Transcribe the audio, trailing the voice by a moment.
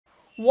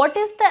What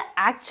is the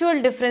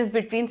actual difference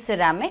between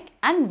ceramic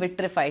and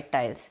vitrified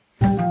tiles?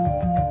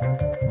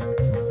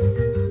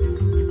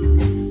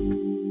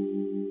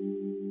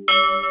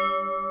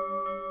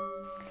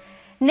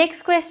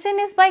 Next question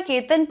is by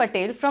Ketan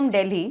Patel from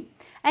Delhi,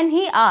 and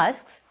he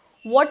asks,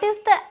 what is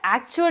the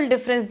actual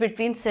difference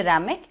between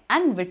ceramic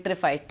and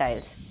vitrified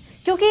tiles?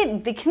 क्योंकि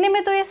दिखने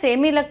में तो ये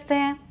same ही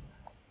लगते हैं.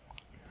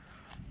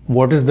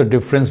 What is the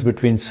difference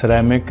between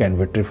ceramic and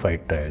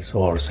vitrified tiles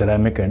or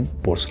ceramic and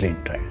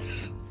porcelain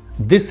tiles?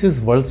 This is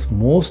world's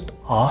most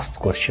asked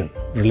question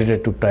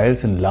related to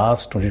tiles in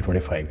last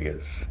 20-25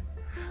 years.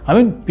 I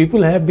mean,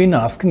 people have been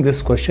asking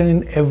this question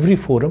in every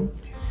forum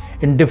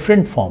in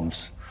different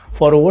forms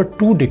for over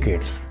 2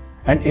 decades,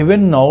 and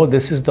even now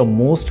this is the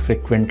most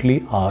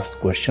frequently asked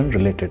question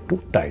related to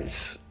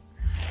tiles.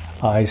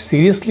 I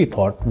seriously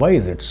thought, why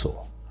is it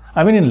so?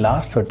 I mean, in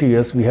last 30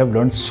 years we have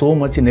learned so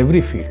much in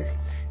every field,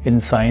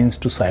 in science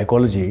to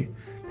psychology,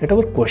 that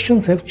our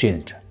questions have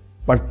changed.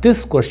 But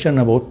this question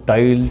about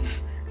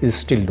tiles is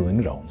still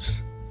doing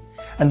rounds.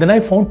 And then I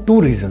found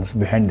 2 reasons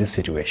behind this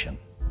situation.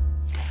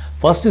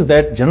 First is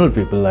that general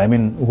people, I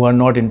mean, who are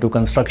not into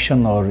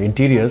construction or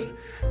interiors,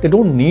 they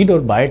don't need or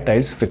buy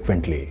tiles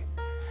frequently.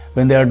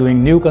 When they are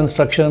doing new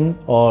construction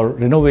or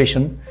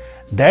renovation,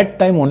 that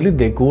time only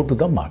they go to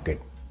the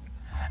market.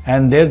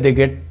 And there they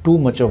get too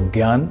much of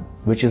gyan,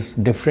 which is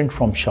different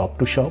from shop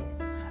to shop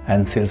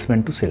and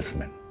salesman to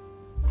salesman.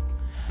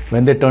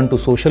 When they turn to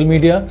social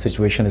media,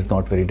 situation is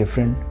not very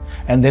different.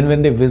 And then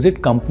when they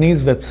visit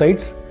companies'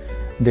 websites,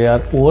 they are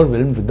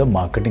overwhelmed with the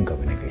marketing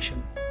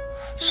communication.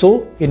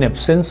 So, in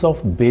absence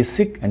of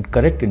basic and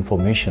correct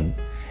information,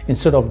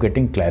 instead of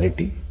getting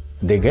clarity,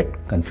 they get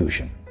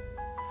confusion.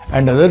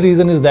 And other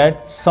reason is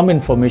that some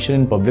information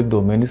in public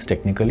domain is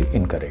technically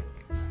incorrect.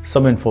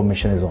 Some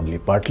information is only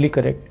partly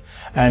correct,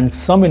 and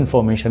some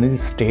information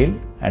is stale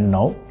and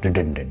now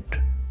redundant.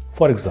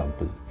 For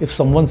example, if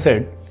someone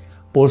said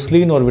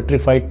porcelain or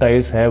vitrified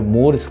tiles have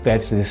more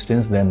scratch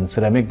resistance than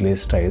ceramic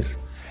glazed tiles,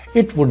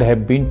 it would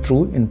have been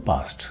true in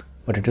past,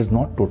 but it is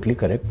not totally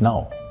correct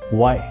now.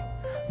 Why?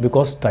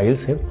 Because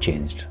tiles have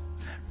changed.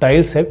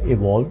 Tiles have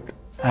evolved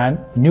and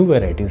new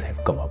varieties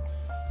have come up.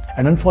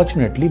 And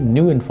unfortunately,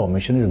 new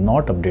information is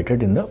not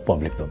updated in the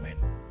public domain.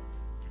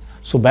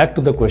 So back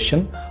to the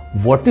question,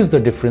 what is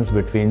the difference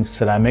between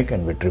ceramic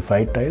and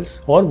vitrified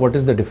tiles, or what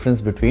is the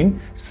difference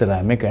between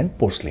ceramic and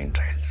porcelain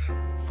tiles?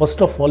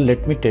 First of all,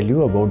 let me tell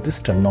you about this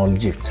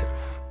terminology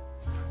itself.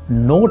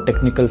 No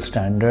technical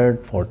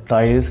standard for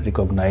tiles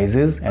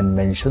recognizes and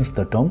mentions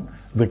the term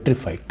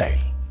vitrified tile.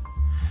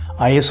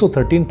 ISO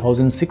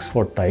 13006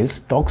 for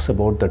tiles talks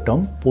about the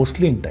term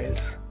porcelain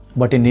tiles.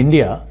 But in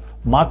India,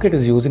 market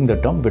is using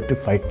the term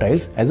vitrified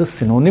tiles as a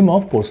synonym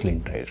of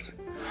porcelain tiles.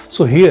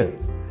 So here,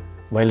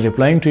 while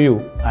replying to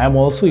you, I am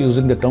also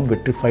using the term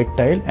vitrified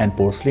tile and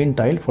porcelain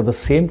tile for the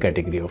same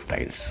category of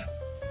tiles.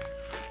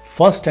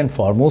 First and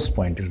foremost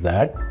point is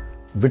that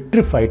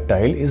vitrified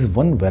tile is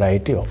one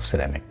variety of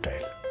ceramic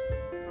tile.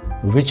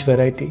 Which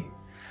variety?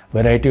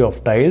 Variety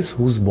of tiles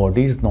whose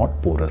body is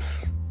not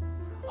porous.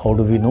 How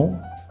do we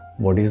know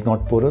body is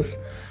not porous?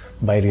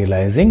 By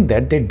realizing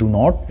that they do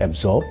not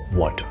absorb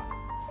water.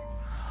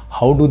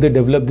 How do they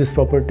develop this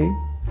property?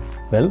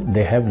 Well,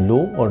 they have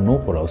low or no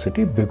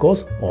porosity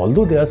because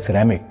although they are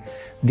ceramic,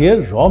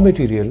 their raw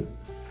material,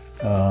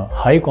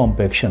 high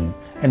compaction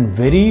and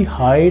very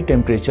high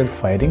temperature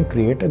firing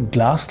create a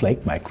glass-like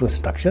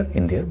microstructure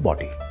in their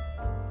body.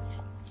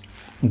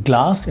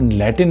 Glass in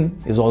Latin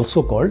is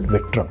also called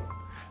vitrum.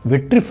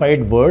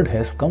 Vitrified word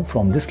has come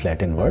from this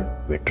Latin word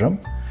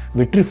vitrum.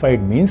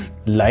 Vitrified means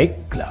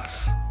like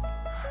glass.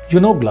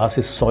 You know glass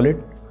is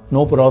solid,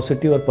 no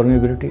porosity or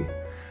permeability.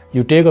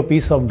 You take a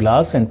piece of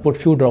glass and put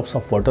few drops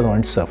of water on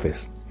its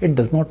surface. It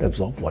does not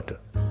absorb water.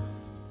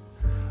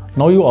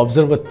 Now you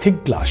observe a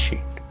thick glass sheet,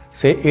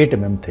 say 8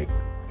 mm thick.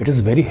 It is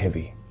very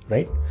heavy,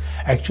 right?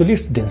 Actually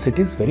its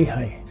density is very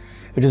high.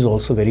 It is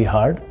also very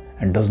hard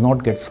and does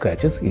not get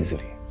scratches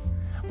easily.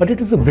 But it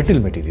is a brittle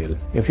material.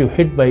 If you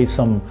hit by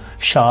some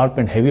sharp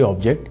and heavy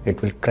object,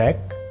 it will crack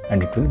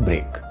and it will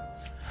break.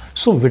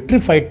 So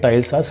vitrified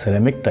tiles are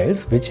ceramic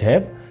tiles which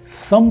have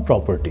some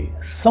property,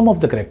 some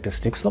of the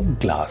characteristics of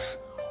glass,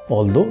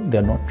 although they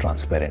are not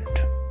transparent.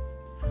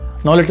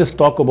 Now let us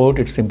talk about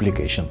its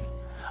implication.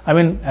 I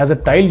mean, as a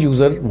tile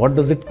user, what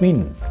does it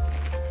mean?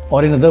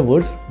 Or in other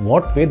words,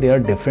 what way they are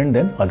different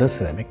than other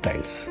ceramic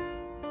tiles?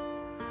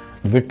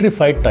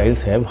 Vitrified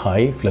tiles have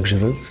high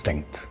flexural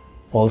strength,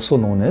 also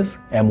known as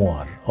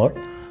MOR or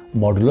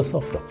modulus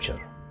of rupture.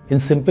 In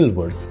simple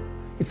words,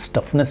 its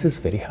toughness is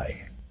very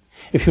high.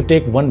 If you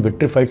take one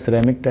vitrified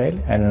ceramic tile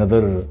and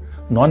another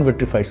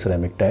non-vitrified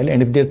ceramic tile,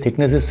 and if their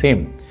thickness is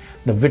same,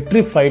 the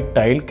vitrified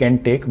tile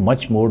can take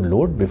much more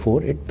load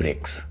before it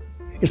breaks.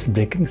 Its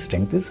breaking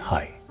strength is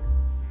high.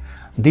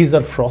 These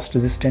are frost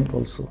resistant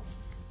also.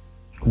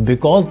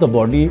 Because the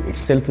body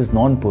itself is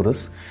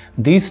non-porous,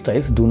 these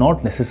tiles do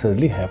not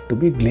necessarily have to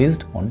be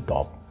glazed on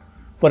top.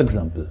 For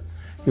example,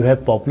 you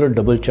have popular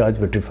double charge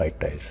vitrified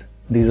tiles.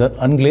 These are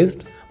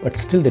unglazed, but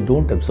still they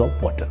don't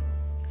absorb water.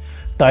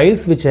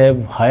 tiles which have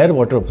higher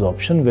water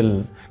absorption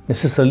will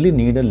necessarily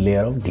need a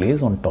layer of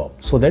glaze on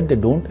top so that they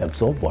don't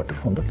absorb water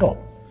from the top.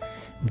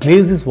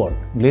 Glaze is what?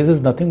 Glaze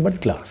is nothing but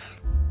glass.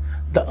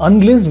 The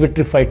unglazed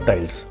vitrified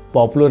tiles,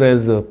 popular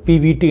as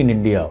PVT in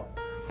India,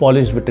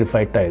 polished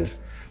vitrified tiles,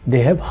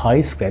 they have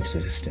high scratch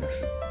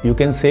resistance. You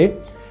can say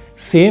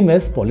same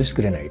as polished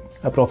granite,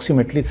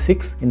 approximately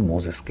 6 in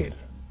Mohs scale.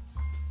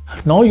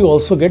 Now you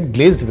also get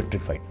glazed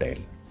vitrified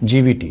tile,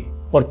 GVT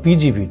or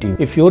PGVT.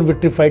 If your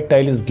vitrified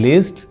tile is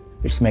glazed,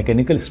 its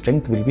mechanical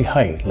strength will be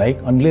high like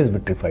unglazed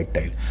vitrified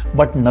tile,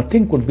 but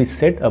nothing could be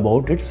said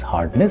about its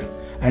hardness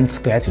and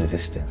scratch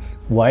resistance.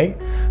 Why?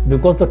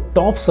 Because the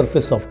top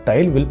surface of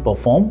tile will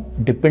perform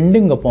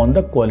depending upon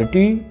the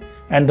quality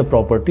and the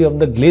property of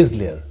the glazed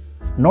layer,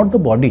 not the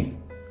body.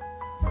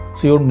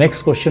 So your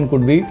next question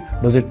could be,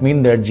 does it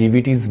mean that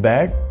GVT is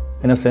bad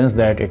in a sense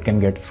that it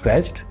can get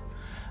scratched?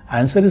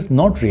 Answer is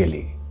not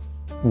really.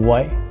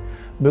 Why?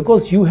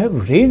 Because you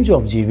have range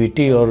of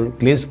GVT or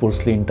glazed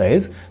porcelain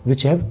tiles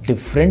which have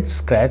different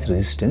scratch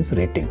resistance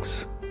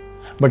ratings.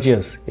 But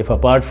yes, if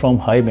apart from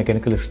high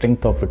mechanical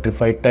strength of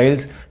vitrified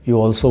tiles, you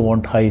also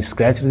want high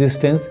scratch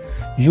resistance,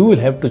 you will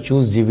have to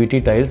choose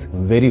GVT tiles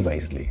very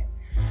wisely.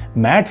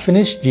 Matte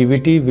finish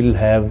GVT will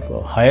have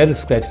higher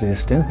scratch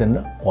resistance than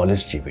the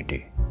polished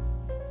GVT.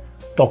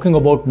 Talking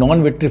about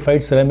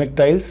non-vitrified ceramic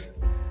tiles,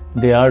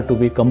 they are to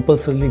be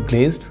compulsorily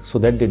glazed so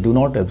that they do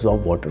not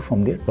absorb water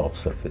from their top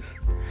surface.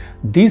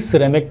 These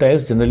ceramic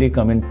tiles generally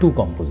come in two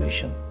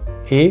compositions.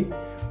 A,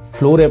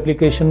 floor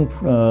application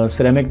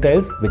ceramic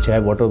tiles which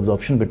have water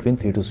absorption between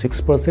 3 to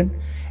 6%,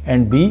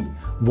 and B,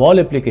 wall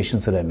application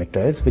ceramic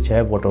tiles which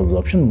have water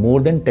absorption more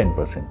than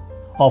 10%,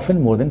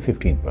 often more than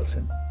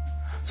 15%.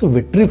 So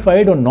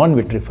vitrified or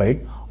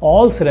non-vitrified,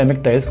 all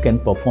ceramic tiles can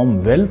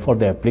perform well for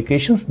the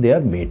applications they are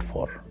made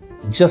for.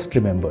 Just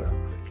remember,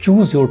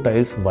 choose your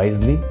tiles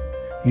wisely,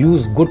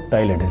 use good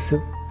tile adhesive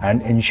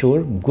and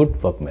ensure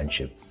good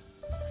workmanship.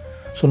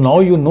 So now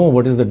you know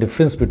what is the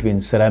difference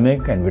between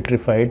ceramic and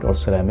vitrified or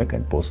ceramic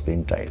and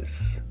porcelain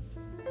tiles.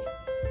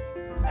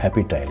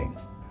 Happy tiling.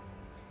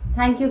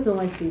 Thank you so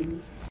much दीदी।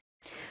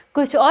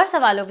 कुछ और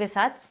सवालों के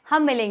साथ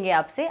हम मिलेंगे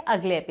आपसे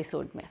अगले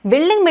एपिसोड में।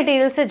 बिल्डिंग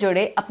मटेरियल से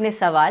जुड़े अपने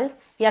सवाल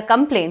या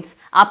कंप्लेंट्स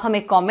आप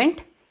हमें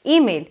कमेंट,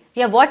 ईमेल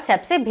या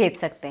व्हाट्सएप से भेज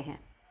सकते हैं।